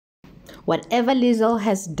Whatever Liesl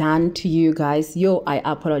has done to you guys, I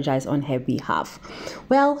apologize on her behalf.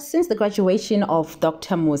 Well, since the graduation of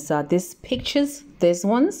Dr. Musa, these pictures, these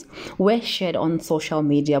ones, were shared on social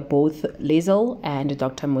media, both Liesl and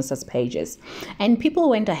Dr. Musa's pages. And people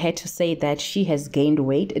went ahead to say that she has gained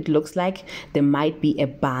weight. It looks like there might be a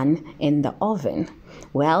bun in the oven.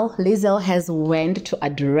 Well, Liesl has went to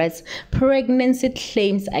address pregnancy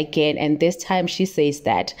claims again, and this time she says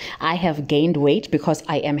that I have gained weight because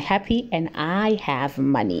I am happy and I have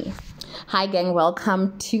money. Hi gang,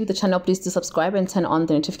 welcome to the channel. Please do subscribe and turn on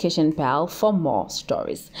the notification bell for more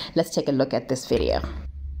stories. Let's take a look at this video.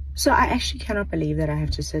 So I actually cannot believe that I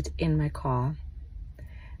have to sit in my car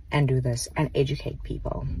and do this and educate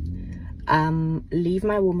people. Leave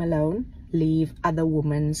my womb alone. Leave other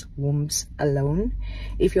women's wombs alone.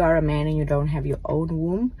 If you are a man and you don't have your own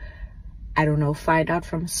womb, I don't know, find out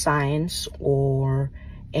from science or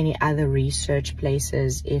any other research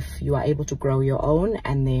places if you are able to grow your own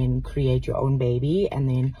and then create your own baby and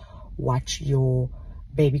then watch your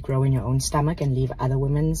baby grow in your own stomach and leave other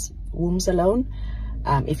women's wombs alone.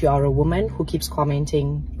 If you are a woman who keeps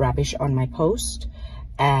commenting rubbish on my post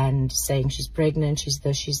and saying she's pregnant, she's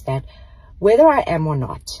this, she's that, whether I am or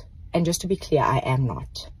not, and just to be clear, I am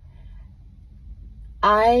not.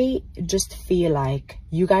 I just feel like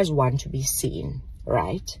you guys want to be seen,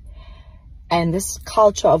 right? And this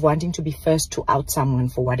culture of wanting to be first to out someone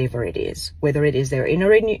for whatever it is, whether it is they're in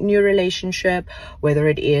a new relationship, whether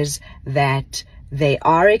it is that they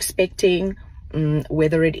are expecting,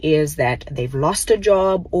 whether it is that they've lost a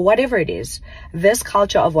job or whatever it is, this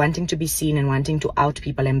culture of wanting to be seen and wanting to out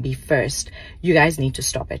people and be first, you guys need to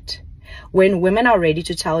stop it. When women are ready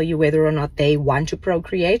to tell you whether or not they want to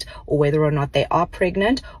procreate or whether or not they are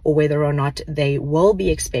pregnant or whether or not they will be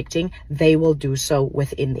expecting, they will do so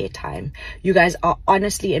within their time. You guys are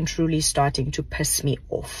honestly and truly starting to piss me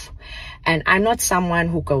off. And I'm not someone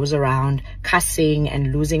who goes around cussing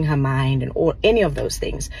and losing her mind and or any of those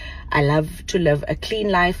things. I love to live a clean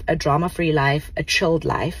life, a drama-free life, a chilled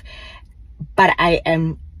life. But I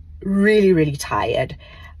am really, really tired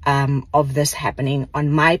of this happening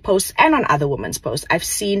on my posts and on other women's posts. I've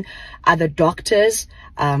seen other doctors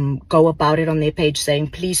go about it on their page saying,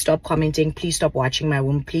 please stop commenting, please stop watching my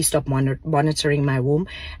womb, please stop monitoring my womb,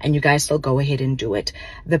 and you guys still go ahead and do it.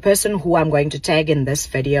 The person who I'm going to tag in this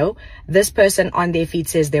video, this person on their feed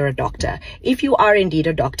says they're a doctor. If you are indeed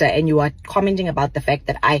a doctor and you are commenting about the fact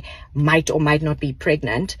that I might or might not be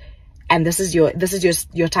pregnant, and this is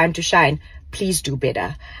your time to shine, please do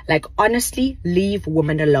better. Like, honestly, leave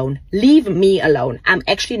women alone. Leave me alone. I'm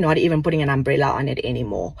actually not even putting an umbrella on it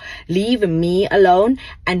anymore. Leave me alone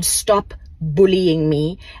and stop bullying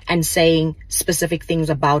me and saying specific things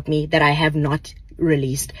about me that I have not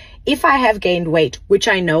released. If I have gained weight, which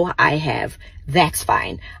I know I have, that's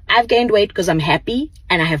fine. I've gained weight because I'm happy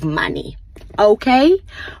and I have money. Okay,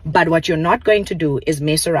 but what you're not going to do is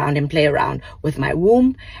mess around and play around with my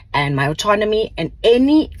womb and my autonomy and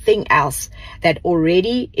anything else that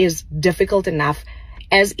already is difficult enough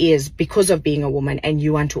as is because of being a woman, and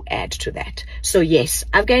you want to add to that. So yes,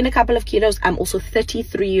 I've gained a couple of kilos. I'm also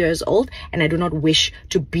 33 years old and I do not wish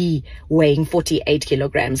to be weighing 48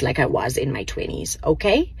 kilograms like I was in my 20s.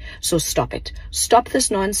 Okay, so stop it. Stop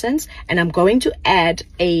this nonsense. And I'm going to add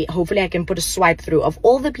hopefully I can put a swipe through of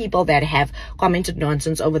all the people that have commented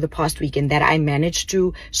nonsense over the past weekend that I managed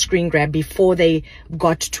to screen grab before they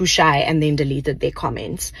got too shy and then deleted their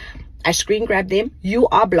comments. I screen grab them. You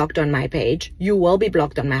are blocked on my page. You will be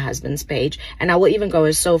blocked on my husband's page. And I will even go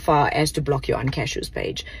so far as to block you on Cashew's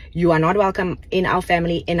page. You are not welcome in our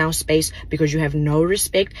family, in our space, because you have no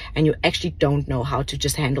respect and you actually don't know how to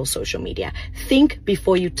just handle social media. Think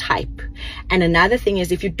before you type. And another thing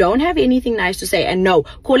is, if you don't have anything nice to say, and no,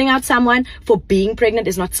 calling out someone for being pregnant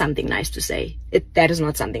is not something nice to say. That is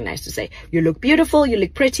not something nice to say. You look beautiful. You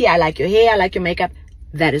look pretty. I like your hair. I like your makeup.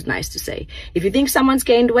 That is nice to say. If you think someone's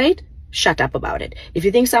gained weight, shut up about it. If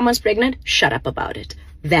you think someone's pregnant, shut up about it.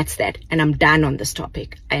 That's that. And I'm done on this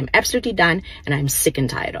topic. I am absolutely done and I'm sick and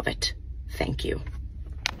tired of it. Thank you.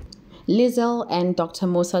 Liesl and Dr.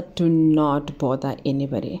 Musa do not bother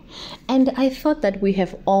anybody. And I thought that we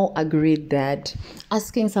have all agreed that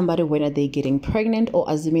asking somebody whether they're getting pregnant or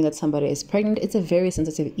assuming that somebody is pregnant, it's a very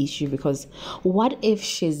sensitive issue, because what if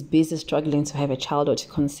she's busy struggling to have a child or to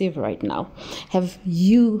conceive right now? Have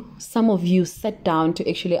some of you sat down to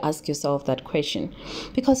actually ask yourself that question?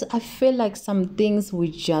 Because I feel like some things we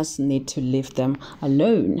just need to leave them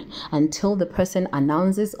alone until the person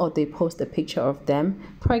announces or they post a picture of them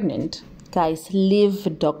pregnant. Guys,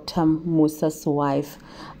 leave Dr. Musa's wife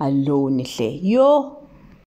alone. Yo,